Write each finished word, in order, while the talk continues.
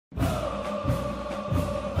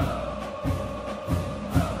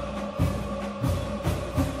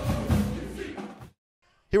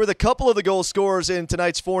Here with a couple of the goal scorers in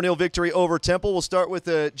tonight's 4-0 victory over Temple. We'll start with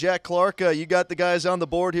Jack Clark. You got the guys on the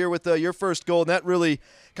board here with your first goal, and that really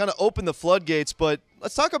kind of opened the floodgates. But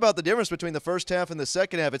let's talk about the difference between the first half and the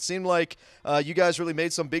second half. It seemed like you guys really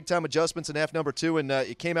made some big-time adjustments in half number 2, and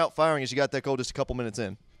it came out firing as you got that goal just a couple minutes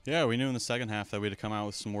in. Yeah, we knew in the second half that we had to come out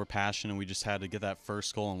with some more passion, and we just had to get that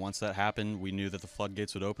first goal. And once that happened, we knew that the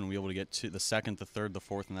floodgates would open and we were able to get to the second, the third, the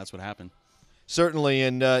fourth, and that's what happened. Certainly,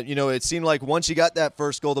 and it seemed like once you got that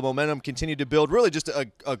first goal, the momentum continued to build. Really just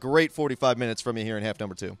a great 45 minutes from you here in half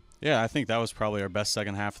number 2. Yeah, I think that was probably our best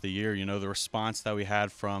second half of the year. You know, the response that we had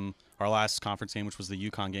from our last conference game, which was the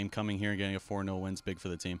UConn game, coming here and getting a 4-0 win is big for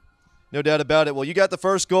the team. No doubt about it. Well, you got the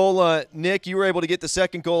first goal. Nick, you were able to get the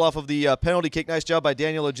second goal off of the penalty kick. Nice job by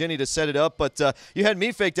Daniel Ogini to set it up. But you had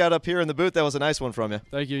me faked out up here in the booth. That was a nice one from you.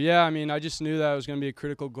 Thank you. Yeah, I mean, I just knew that it was going to be a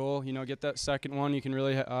critical goal. You know, get that second one. You can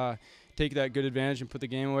really take that good advantage and put the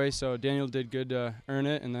game away. So Daniel did good to earn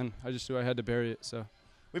it, and then I just knew I had to bury it. So.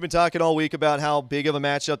 We've been talking all week about how big of a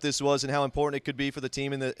matchup this was and how important it could be for the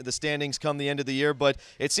team in the standings come the end of the year. But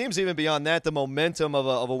it seems even beyond that, the momentum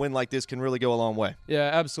of a win like this can really go a long way. Yeah,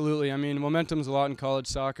 absolutely. I mean, momentum's a lot in college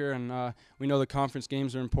soccer, and we know the conference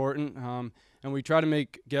games are important. And we try to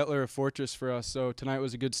make Gettler a fortress for us. So tonight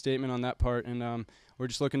was a good statement on that part, and we're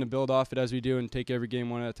just looking to build off it as we do and take every game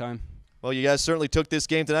one at a time. Well, you guys certainly took this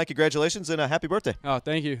game tonight. Congratulations and happy birthday. Oh,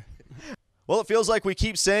 thank you. Well, it feels like we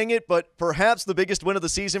keep saying it, but perhaps the biggest win of the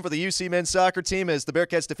season for the UC men's soccer team as the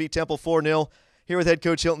Bearcats defeat Temple 4-0. Here with head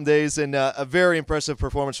coach Hilton Days, and a very impressive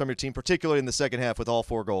performance from your team, particularly in the second half with all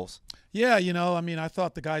 4 goals. Yeah, I mean, I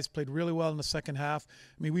thought the guys played really well in the second half.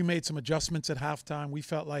 I mean, we made some adjustments at halftime. We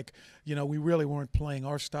felt like, we really weren't playing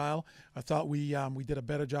our style. I thought we did a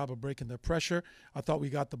better job of breaking the pressure. I thought we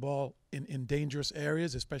got the ball in dangerous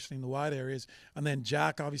areas, especially in the wide areas. And then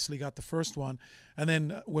Jack obviously got the first one. And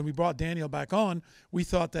then when we brought Daniel back on, we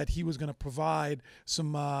thought that he was going to provide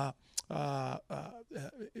some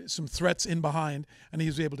threats in behind, and he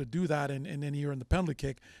was able to do that, and then he earned the penalty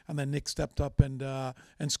kick, and then Nick stepped up and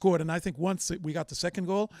scored. And I think once we got the second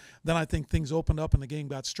goal, then I think things opened up and the game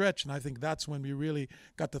got stretched, and I think that's when we really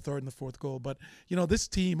got the third and the fourth goal. But, this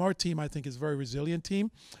team, our team, I think is a very resilient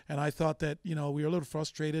team, and I thought that, we were a little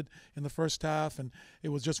frustrated in the first half, and it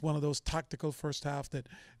was just one of those tactical first half that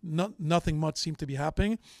nothing much seemed to be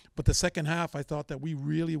happening. But the second half, I thought that we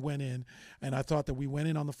really went in, and I thought that we went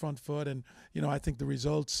in on the front foot. And, I think the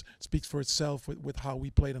results speaks for itself with how we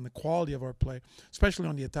played and the quality of our play, especially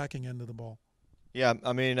on the attacking end of the ball. Yeah,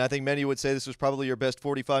 I mean, I think many would say this was probably your best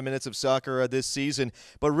 45 minutes of soccer this season,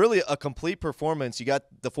 but really a complete performance. You got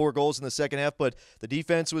the 4 goals in the second half, but the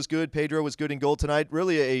defense was good. Pedro was good in goal tonight.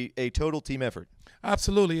 Really a total team effort.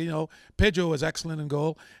 Absolutely. Pedro was excellent in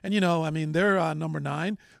goal. And, I mean, their number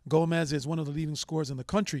 9, Gomez, is one of the leading scorers in the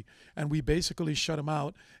country, and we basically shut him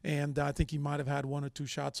out, and I think he might have had 1 or 2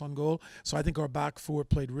 shots on goal. So I think our back 4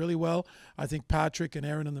 played really well. I think Patrick and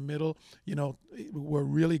Aaron in the middle, were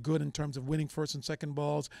really good in terms of winning first and second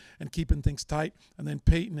balls and keeping things tight. And then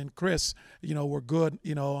Peyton and Chris, were good,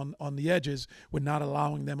 on the edges with not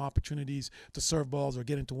allowing them opportunities to serve balls or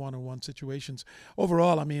get into one-on-one situations.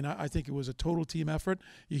 Overall, I mean, I think it was a total team effort.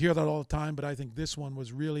 You hear that all the time, but I think this one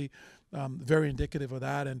was really very indicative of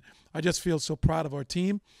that. And I just feel so proud of our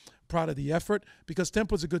team, proud of the effort, because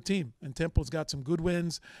Temple's a good team, and Temple's got some good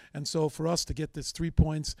wins. And so for us to get this 3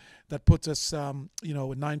 points that puts us,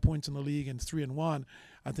 with 9 points in the league and 3-1,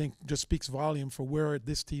 I think just speaks volume for where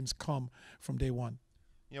this team's come from day one.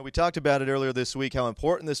 We talked about it earlier this week, how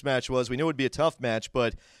important this match was. We knew it would be a tough match,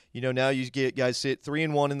 but, now you get guys sit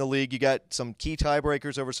 3-1 in the league. You got some key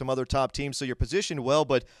tiebreakers over some other top teams, so you're positioned well.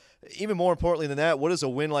 But even more importantly than that, what does a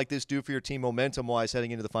win like this do for your team momentum-wise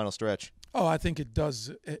heading into the final stretch? Oh, I think it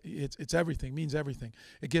does. It's everything, means everything.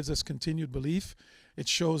 It gives us continued belief. It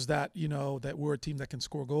shows that, that we're a team that can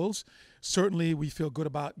score goals. Certainly, we feel good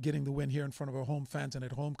about getting the win here in front of our home fans and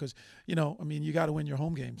at home because, you got to win your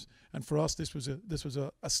home games. And for us, this was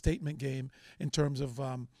a statement game in terms of,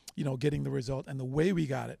 getting the result and the way we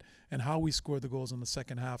got it and how we scored the goals in the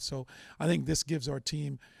second half. So I think this gives our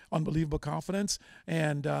team unbelievable confidence,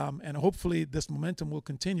 and hopefully this momentum will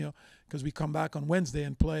continue because we come back on Wednesday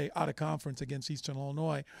and play out of conference against Eastern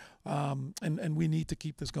Illinois, and we need to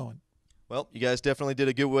keep this going. Well, you guys definitely did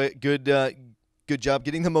a good job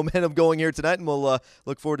getting the momentum going here tonight, and we'll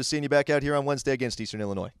look forward to seeing you back out here on Wednesday against Eastern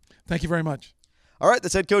Illinois. Thank you very much. All right,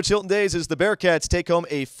 that's head coach Hilton Days as the Bearcats take home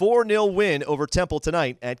a 4-0 win over Temple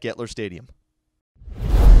tonight at Gettler Stadium.